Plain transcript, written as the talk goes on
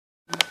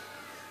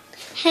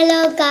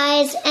Hello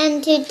guys,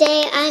 and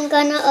today I'm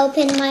gonna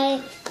open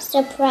my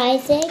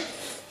surprise egg.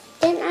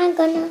 Then I'm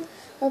gonna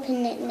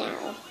open it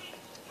now.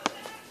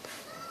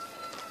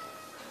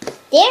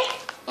 There,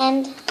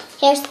 and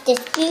here's the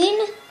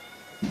spoon.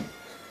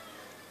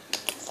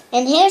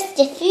 And here's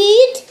the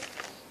food.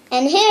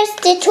 And here's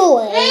the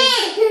toys.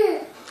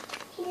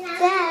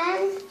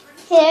 Then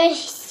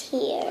here's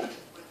here.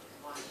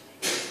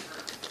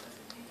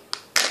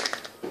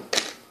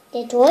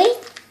 The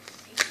toys.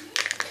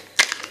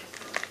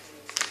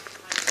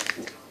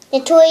 The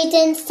toys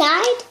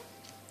inside.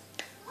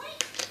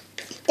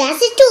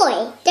 That's a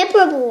toy, the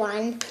purple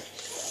one.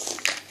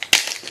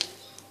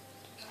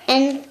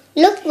 And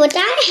look what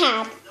I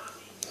have.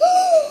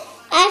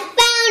 I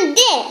found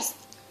this.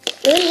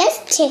 Well,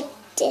 let's check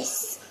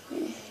this.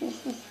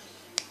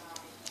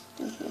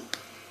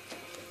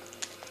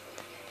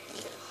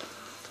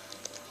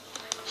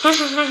 Ha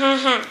ha ha ha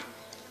ha.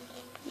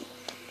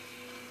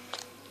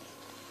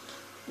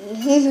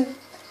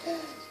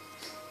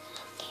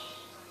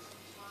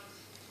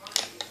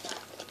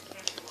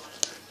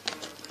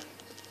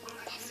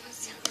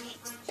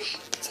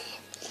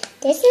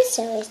 This is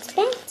so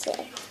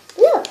expensive.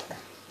 Look.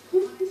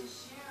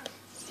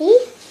 See?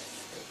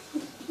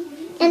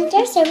 And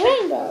there's a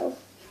rainbow.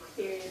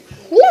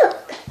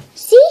 Look.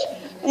 See?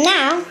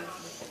 Now,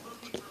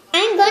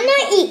 I'm gonna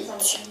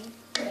eat.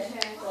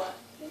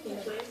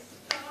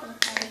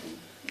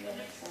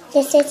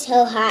 This is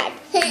so hard.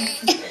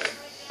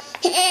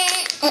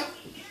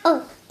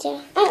 Oh,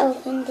 there. I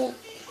opened it.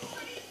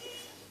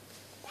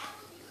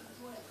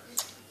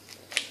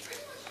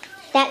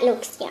 That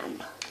looks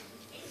yum.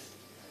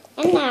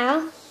 And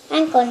now,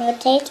 I'm gonna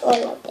taste all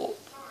of it.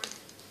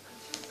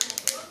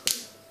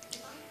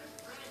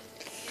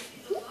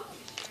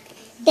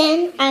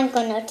 Then I'm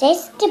gonna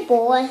taste the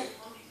ball.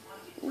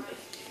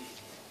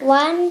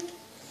 One.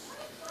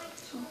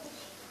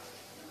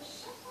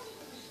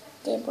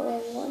 The ball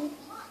one.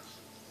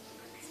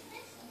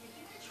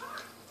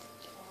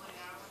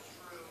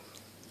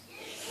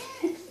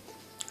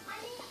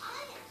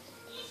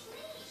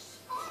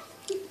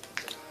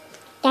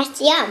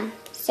 That's yum.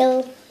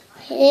 So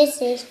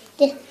this is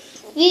the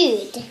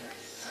food.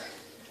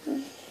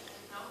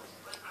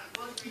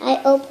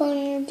 I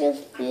opened the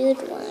food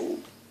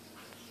one.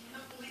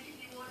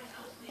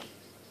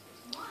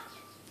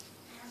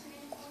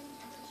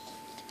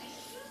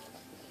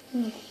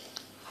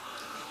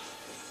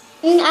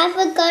 And I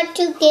forgot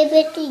to give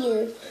it to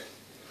you.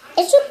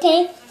 It's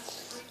okay.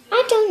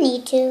 I don't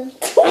need to.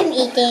 I'm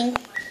eating.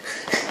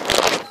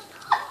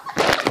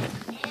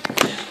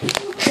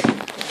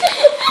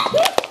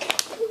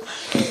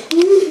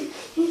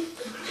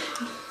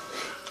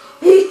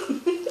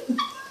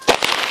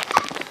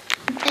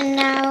 And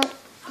now,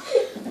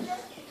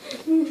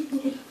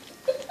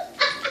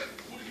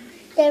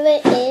 there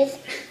it is.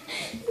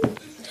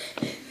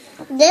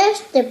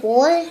 There's the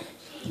boy.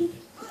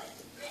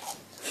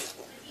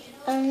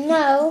 And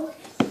now,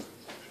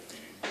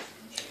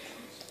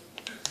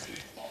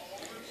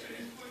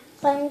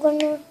 I'm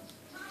gonna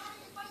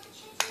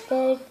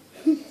get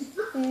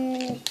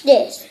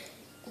this.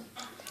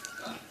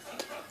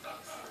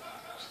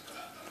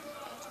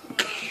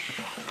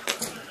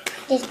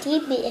 This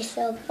TV is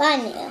so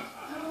funny.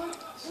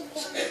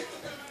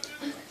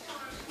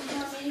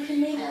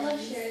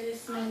 Share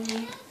this,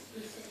 Mommy.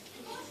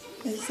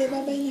 You say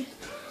that, baby?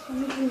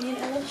 Mommy,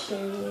 can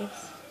share this?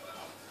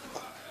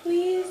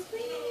 Please,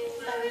 please.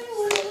 Mommy,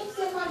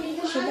 say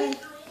bye.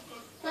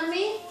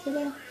 Mommy? Say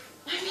bye.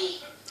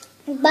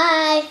 Mommy.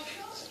 Bye.